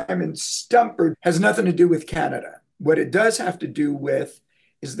studio Simon Stumper has nothing to do with Canada. What it does have to do with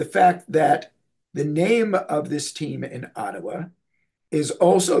is the fact that the name of this team in Ottawa is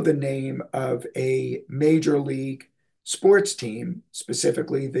also the name of a major league sports team,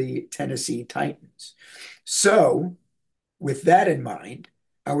 specifically the Tennessee Titans. So, with that in mind,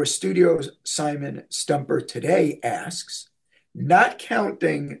 our studio Simon Stumper today asks, not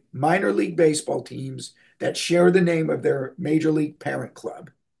counting minor league baseball teams that share the name of their major league parent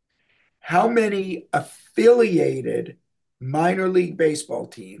club, how many affiliated minor league baseball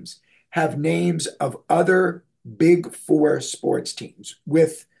teams have names of other Big Four sports teams,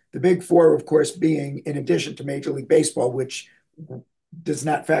 with the Big Four, of course, being in addition to Major League Baseball, which does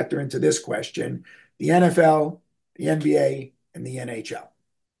not factor into this question, the NFL, the NBA, and the NHL.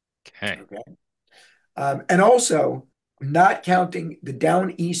 Okay. Okay. And also, not counting the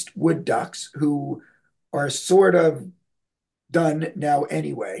Down East Wood Ducks, who are sort of done now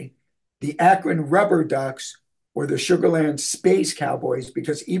anyway, the Akron Rubber Ducks, or the Sugarland Space Cowboys,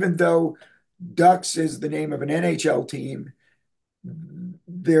 because even though Ducks is the name of an NHL team,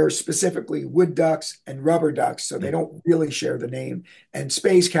 they're specifically Wood Ducks and Rubber Ducks, so they don't really share the name. And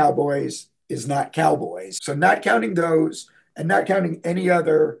Space Cowboys is not Cowboys. So not counting those and not counting any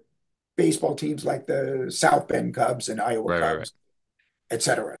other baseball teams like the South Bend Cubs and Iowa Right, right, Cubs,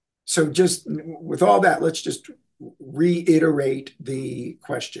 etc. So just with all that, let's just reiterate the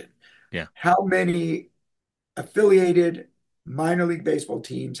question. Yeah. How many affiliated minor league baseball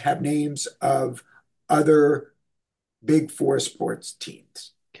teams have names of other Big Four sports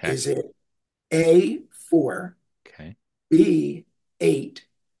teams? Okay. Is it A, 4, Okay. B, 8,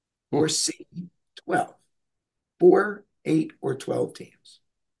 or Ooh. C, 12? 4, 8, or 12 teams?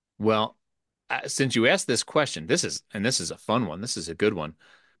 Well, since you asked this question, this is a fun one. This is a good one.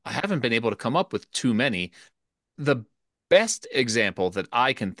 I haven't been able to come up with too many. The best example that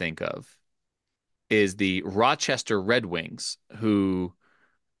I can think of is the Rochester Red Wings, who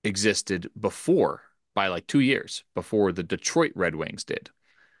existed before by like 2 years before the Detroit Red Wings did.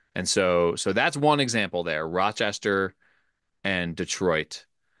 And so that's one example there, Rochester and Detroit.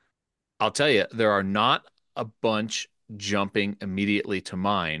 I'll tell you, there are not a bunch jumping immediately to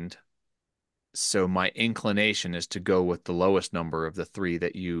mind. So my inclination is to go with the lowest number of the three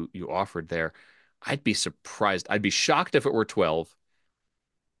that you offered there. I'd be surprised. I'd be shocked if it were 12.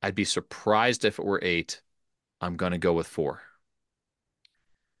 I'd be surprised if it were 8. I'm going to go with 4.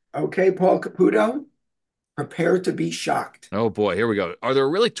 Okay, Paul Caputo, prepare to be shocked. Oh boy, here we go. Are there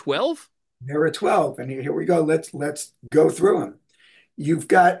really 12? There are 12, and here we go. Let's go through them. You've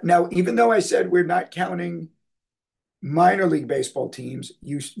got now, even though I said we're not counting minor league baseball teams,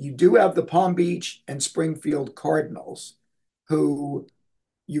 you do have the Palm Beach and Springfield Cardinals, who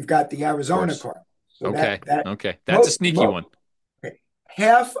you've got the Of Arizona course. Cardinals. So Okay. that Okay. That's a mo, sneaky mo, one. okay.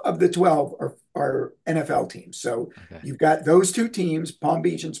 Half of the 12 are NFL teams. So Okay. you've got those two teams, Palm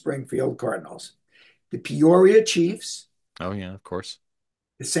Beach and Springfield Cardinals, the Peoria Chiefs, Oh yeah, of course.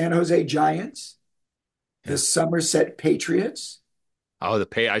 the San Jose Giants, the Yeah. Somerset Patriots, Oh,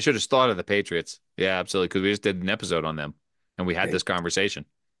 I should have thought of the Patriots. Yeah, absolutely. Because we just did an episode on them and we had okay, this conversation.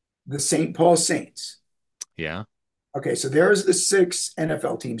 the St. Paul Saints. Yeah. Okay, so there's the six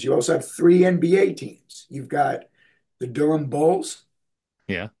NFL teams. You also have three NBA teams. You've got the Durham Bulls,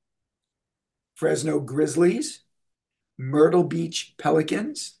 Yeah. Fresno Grizzlies, Myrtle Beach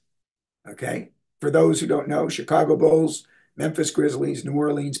Pelicans. Okay, for those who don't know, Chicago Bulls, Memphis Grizzlies, New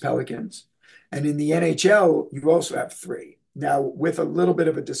Orleans Pelicans. And in the NHL, you also have three. Now, with a little bit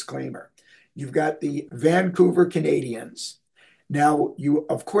of a disclaimer, you've got the Vancouver Canadians. Now, you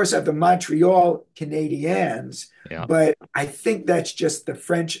of course have the Montreal Canadiens, Yeah. but I think that's just the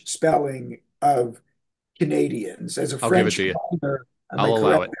French spelling of Canadians. As a I'll give it French to you. minor, am I I'll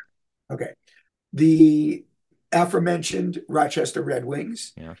allow correct? it. Okay. The aforementioned Rochester Red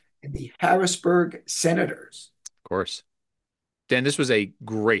Wings Yeah. Of and the Harrisburg Senators. course. Dan, this was a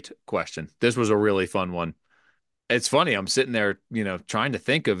great question. This was a really fun one. It's funny. I'm sitting there, trying to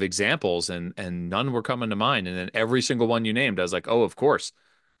think of examples and none were coming to mind. And then every single one you named, I was like, oh, of course.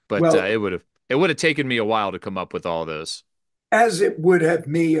 But Well, it would have taken me a while to come up with all those. as it would have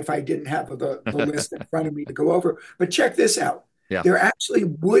me if I didn't have the list in front of me to go over. But check this out. Yeah. There actually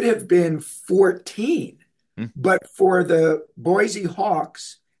would have been 14, Hmm. but for the Boise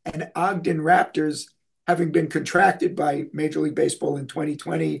Hawks and Ogden Raptors having been contracted by Major League Baseball in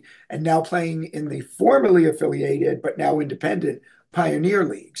 2020 and now playing in the formerly affiliated but now independent Pioneer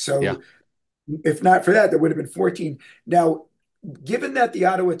League. Yeah. So if not for that, there would have been 14. Now, given that the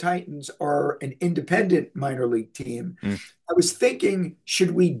Ottawa Titans are an independent minor league team, Hmm. I was thinking,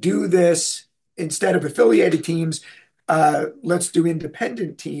 should we do this instead of affiliated teams? Let's do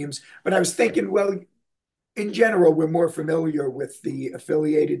independent teams. But I was thinking, well, in general, we're more familiar with the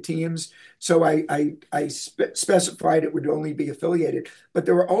affiliated teams. So I specified it would only be affiliated. But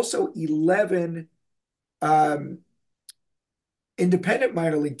there were also 11 um, independent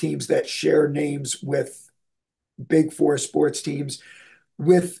minor league teams that share names with Big Four sports teams,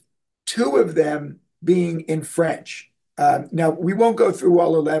 with two of them being in French. Now, we won't go through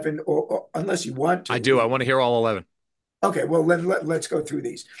all 11 or unless you want I to. do. I want to hear all 11. Okay, well, let's go through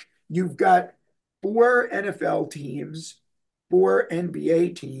these. You've got four NFL teams, four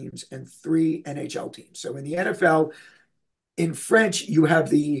NBA teams, and three NHL teams. So in the NFL, in French, you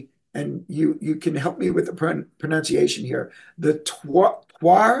have and you can help me with the pronunciation here, the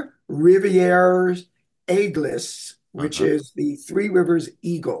Trois Rivières Aigles, which Uh-huh. is the Three Rivers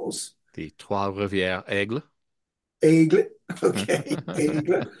Eagles. The Trois Rivières Aigle. Aigle, okay,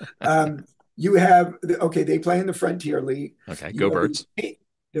 Aigle. You have okay, they play in the Frontier League. Okay. You Go have Birds.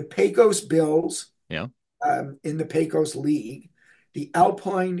 the Pecos Bills Yeah. in the Pecos League, the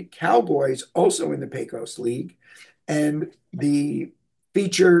Alpine Cowboys also in the Pecos League, and the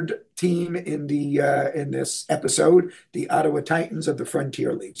featured team in this episode, the Ottawa Titans of the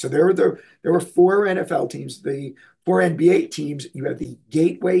Frontier League. So there were four NFL teams. The four NBA teams, you have the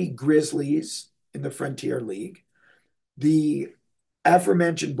Gateway Grizzlies in the Frontier League, the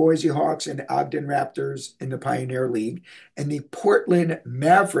aforementioned Boise Hawks and Ogden Raptors in the Pioneer League, and the Portland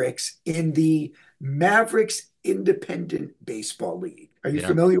Mavericks in the Mavericks Independent Baseball League. Are you Yeah.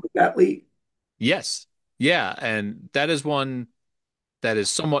 familiar with that league? Yes. Yeah. And that is one that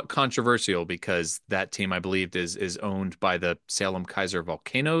is somewhat controversial because that team, I believe, is owned by the Salem Kaiser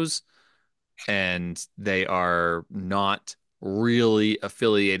Volcanoes, and they are not really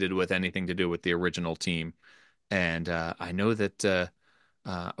affiliated with anything to do with the original team. And I know that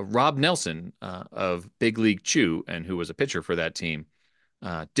Rob Nelson of Big League Chew, and who was a pitcher for that team,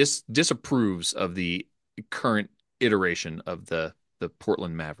 disapproves of the current iteration of the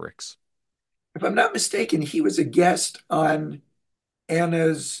Portland Mavericks. If I'm not mistaken, he was a guest on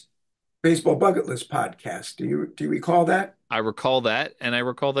Anna's Baseball Bucket List podcast. Do you recall that? I recall that, and I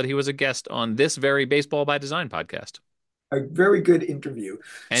recall that he was a guest on this very Baseball by Design podcast. A very good interview.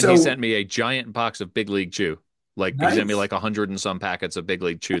 And he So sent me a giant box of Big League Chew. Like he sent me nice. like 100 and some packets of Big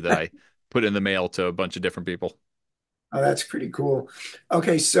League Chew that I put in the mail to a bunch of different people. Oh, that's pretty cool.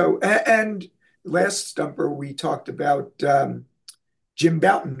 Okay, so and last stumper we talked about Jim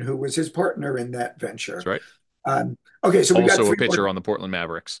Bouton, who was his partner in that That's venture. right. Okay, so we got Also a three pitcher more. on the Portland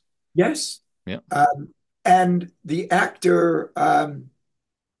Mavericks. Yes. Yeah. And the actor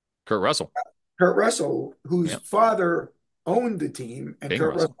Kurt Russell. Kurt Russell, whose father owned the team, and Bing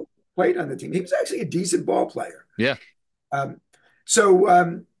Kurt Russell. Russell played on the team. He was actually a decent ball player. Yeah.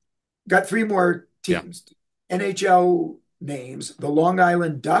 So got three more Yeah. teams. NHL names: the Long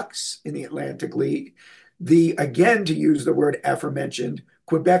Island Ducks in the Atlantic League, again, to use the word aforementioned,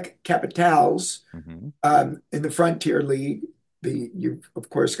 Quebec Capitals in the Frontier League. You've of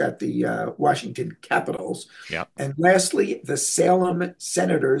course got the Washington Capitals. Yeah. And lastly, the Salem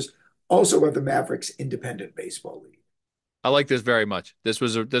Senators, also of the Mavericks Independent Baseball League. I like this very much. This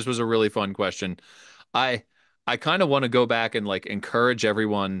was a really fun question. I kind of want to go back and like encourage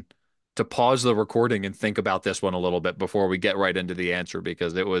everyone to pause the recording and think about this one a little bit before we get right into the answer,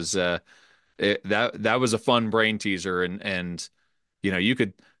 because it was that was a fun brain teaser, and you know, you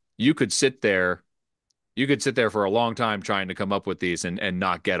could sit there for a long time trying to come up with these and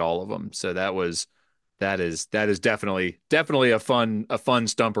not get all of them. So that is definitely a fun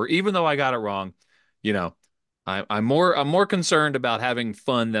stumper, even though I got it wrong. You know, I'm more concerned about having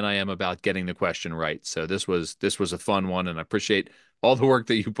fun than I am about getting the question right. So this was a fun one, and I appreciate all the work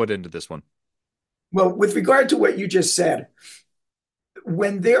that you put into this one. Well, with regard to what you just said,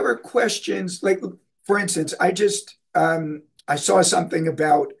 when there are questions, like for instance, I saw something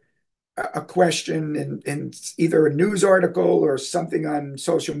about a question in either a news article or something on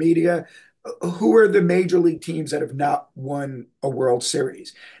social media. Who are the major league teams that have not won a World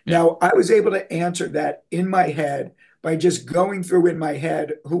Series? Yeah. Now, I was able to answer that in my head by just going through in my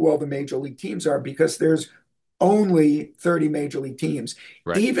head who all the major league teams are, because there's only 30 major league teams.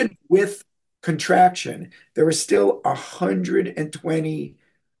 Right. Even with contraction, there are still 120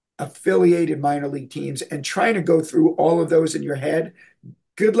 affiliated minor league teams, and trying to go through all of those in your head,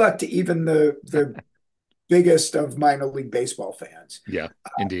 good luck to even the biggest of minor league baseball fans. Yeah,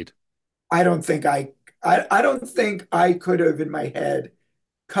 indeed. I don't think I could have in my head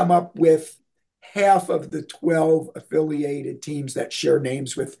come up with half of the 12 affiliated teams that share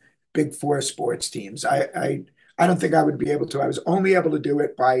names with Big Four sports teams. I don't think I would be able to. I was only able to do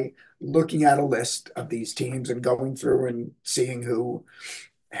it by looking at a list of these teams and going through and seeing who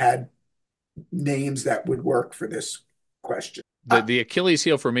had names that would work for this question. The Achilles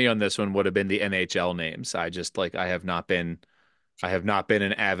heel for me on this one would have been the NHL names. I have not been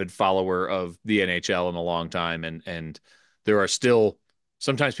an avid follower of the NHL in a long time, and there are still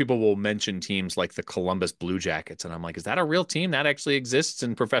sometimes people will mention teams like the Columbus Blue Jackets, and I'm like, is that a real team that actually exists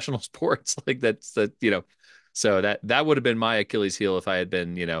in professional sports? Like that's so that would have been my Achilles heel if I had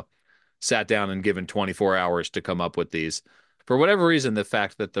been, sat down and given 24 hours to come up with these. For whatever reason, the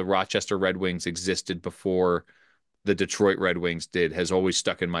fact that the Rochester Red Wings existed before the Detroit Red Wings did has always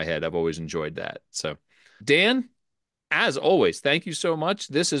stuck in my head. I've always enjoyed that. So, Dan, as always, thank you so much.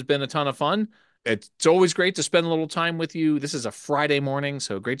 This has been a ton of fun. It's always great to spend a little time with you. This is a Friday morning,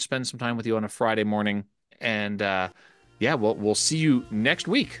 so great to spend some time with you on a Friday morning. And we'll see you next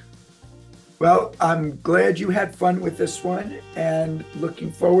week. Well, I'm glad you had fun with this one, and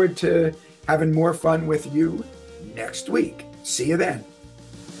looking forward to having more fun with you next week. See you then.